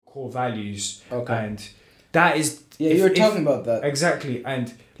core values. Okay. And that is... Yeah, you were talking about that. Exactly.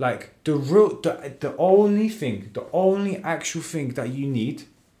 And like the only actual thing that you need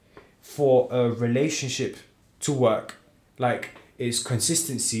for a relationship to work, like, is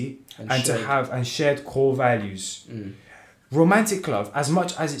consistency and to have and shared core values. Romantic love, as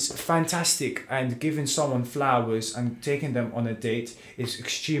much as it's fantastic and giving someone flowers and taking them on a date is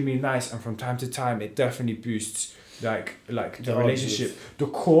extremely nice, and from time to time it definitely boosts like the relationship. The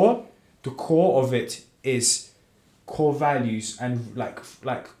core of it is core values and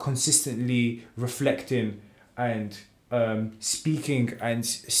like consistently reflecting and speaking and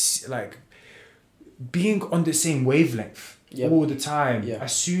like being on the same wavelength all the time.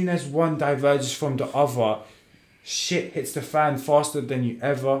 As soon as one diverges from the other, shit hits the fan faster than you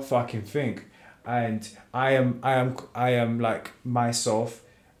ever fucking think. And I am like myself.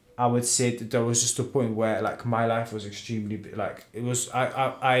 I would say that there was just a point where like my life was extremely like it was.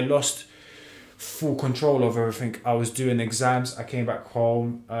 I lost full control of everything. I was doing exams. I came back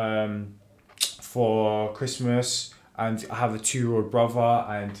home for Christmas, and I have a 2-year-old brother,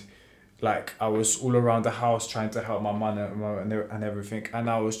 and like I was all around the house trying to help my mum and everything, and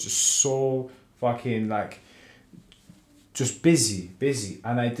I was just so fucking like just busy,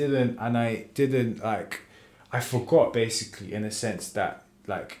 and I didn't like, I forgot basically in a sense that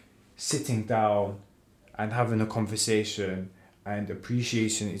like sitting down and having a conversation and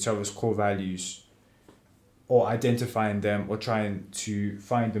appreciating each other's core values, or identifying them, or trying to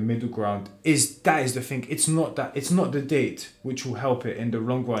find the middle ground is the thing. It's not the date which will help it in the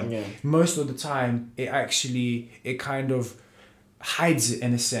long run. Most of the time it kind of hides it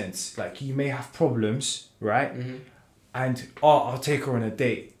in a sense. Like, you may have problems, right? And I'll take her on a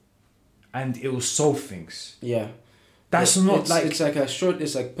date and it will solve things. That's not like... It's like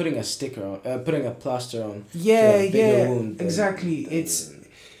it's like putting a sticker on, putting a plaster on. Wound exactly. It's...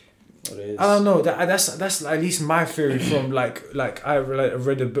 I don't know. That's at least my theory from like I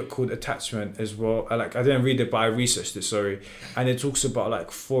read a book called Attachment as well. I didn't read it, but I researched it. Sorry, and it talks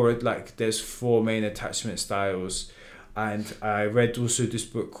about there's 4 main attachment styles, and I read also this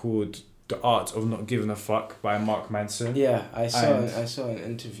book called The Art of Not Giving a Fuck by Mark Manson. Yeah, I saw an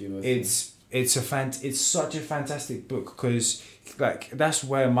interview with him. It's such a fantastic book, because like that's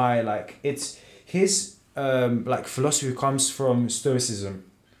where my it's his philosophy comes from Stoicism.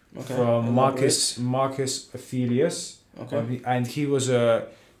 Okay. From Marcus Aurelius. Okay. And he was a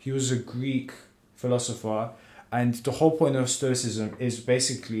Greek philosopher, and the whole point of Stoicism is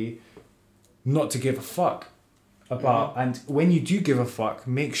basically not to give a fuck about, and when you do give a fuck,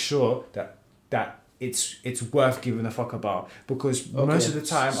 make sure that it's worth giving a fuck about, because most of the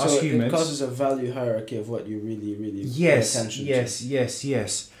time us humans, it causes a value hierarchy of what you really pay attention to.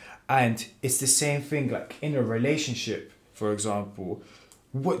 Yes, and it's the same thing like in a relationship, for example.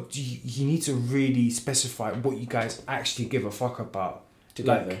 What do you need to really specify what you guys actually give a fuck about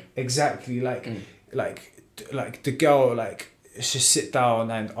together? Like, exactly, like the girl should sit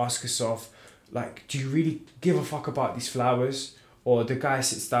down and ask herself, like, do you really give a fuck about these flowers? Or the guy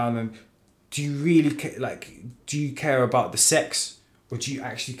sits down and, do you really do you care about the sex, or do you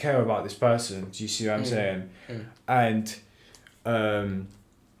actually care about this person? Do you see what I'm saying? And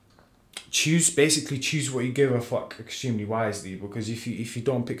choose what you give a fuck extremely wisely, because if you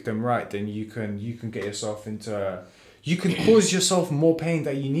don't pick them right, then you can get yourself into you can cause yourself more pain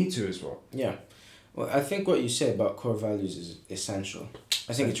than you need to as well. Yeah. Well, I think what you say about core values is essential.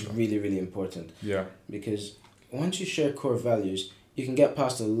 I think it's really, really important. Yeah. Because once you share core values, you can get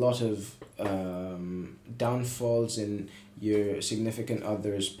past a lot of downfalls in your significant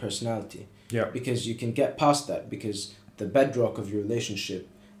other's personality. Yeah. Because you can get past that, because the bedrock of your relationship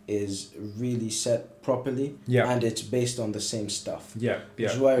is really set properly, and it's based on the same stuff.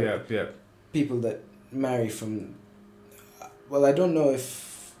 Which is why people that marry from, well, I don't know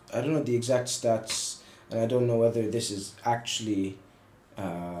the exact stats, and I don't know whether this is actually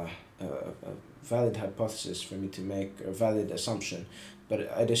a valid hypothesis for me to make, or a valid assumption,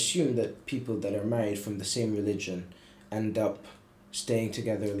 but I'd assume that people that are married from the same religion end up staying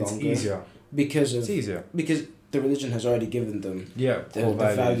together longer. It's easier. Because the religion has already given them the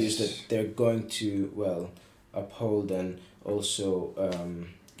values that they're going to uphold, and also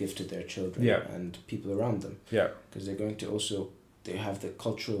give to their children and people around them. Because they're going to they have the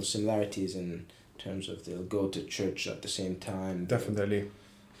cultural similarities in terms of they'll go to church at the same time. Definitely.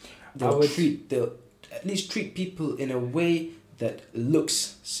 They'll at least treat people in a way that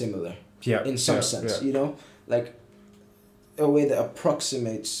looks similar. In some sense, you know, like a way that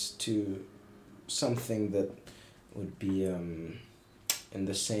approximates to something that would be in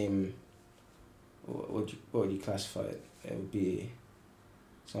the same. What would you classify it? It would be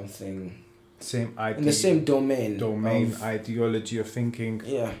something. Same idea. In the same domain. Ideology of thinking.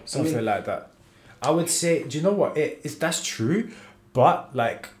 Yeah. Something like that. I would say, do you know what? That's true, but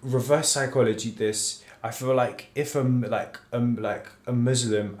like reverse psychology. I feel like if a Muslim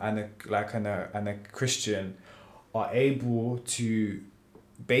and a Christian are able to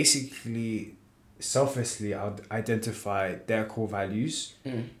basically selflessly identify their core values,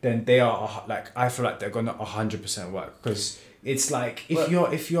 then they are I feel like they're gonna 100% work, because it's like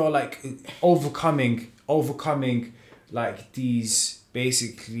if you're like overcoming like these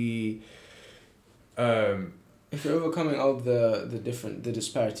basically if you're overcoming all the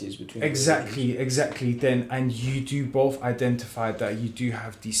disparities between exactly then, and you do both identify that you do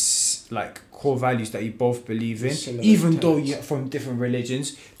have these like core values that you both believe in, even though you're from different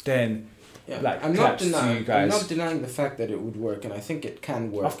religions, then I'm not denying the fact that it would work, and I think it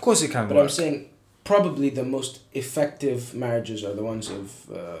can work. Of course it can work. But I'm saying probably the most effective marriages are the ones of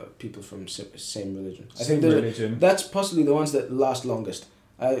people from same religion. I think that's possibly the ones that last longest.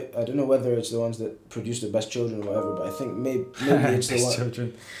 I don't know whether it's the ones that produce the best children or whatever, but I think maybe it's the one.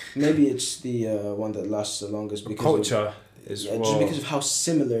 Children. Maybe it's the one that lasts the longest because culture just because of how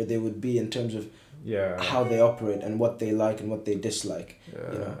similar they would be in terms of how they operate and what they like and what they dislike.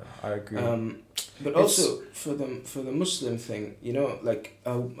 Yeah, you know? I agree. But also for the Muslim thing, you know, like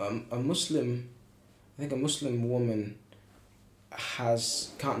a Muslim, I think a Muslim woman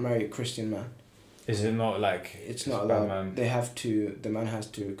can't marry a Christian man. Is it not like... It's not allowed. Man. The man has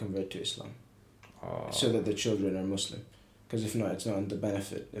to convert to Islam. So that the children are Muslim. Because if not, it's not the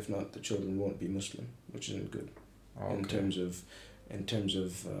benefit. If not, the children won't be Muslim, which isn't good. Okay. In terms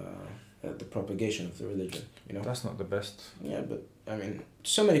of the propagation of the religion, you know. That's not the best. Yeah, but I mean,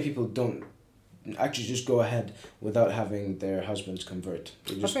 so many people don't actually just go ahead without having their husbands convert.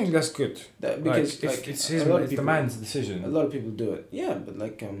 I think that's good. Because it's the man's decision. A lot of people do it. Yeah, but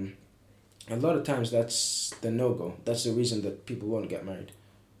like a lot of times that's the no-go. That's the reason that people won't get married.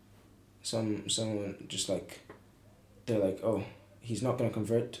 Someone just like, they're like, oh, he's not going to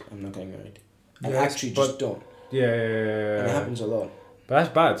convert, I'm not getting married. And actually just don't. Yeah. And it happens a lot. But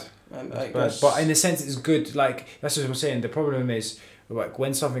that's bad. I guess. But in a sense it's good. Like, that's what I'm saying. The problem is, like,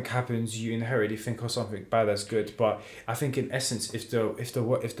 when something happens, you inherently think of something bad as good. But I think in essence, if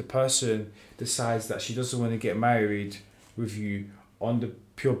the person decides that she doesn't want to get married with you on the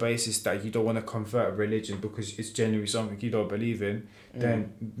pure basis that you don't want to convert a religion because it's genuinely something you don't believe in,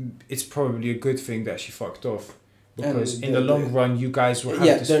 then it's probably a good thing that she fucked off. Because in the long run, you guys will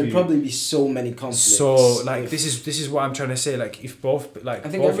have there'll probably be so many conflicts. So, like, this is what I'm trying to say. Like, if both, like, I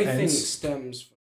think both everything ends, stems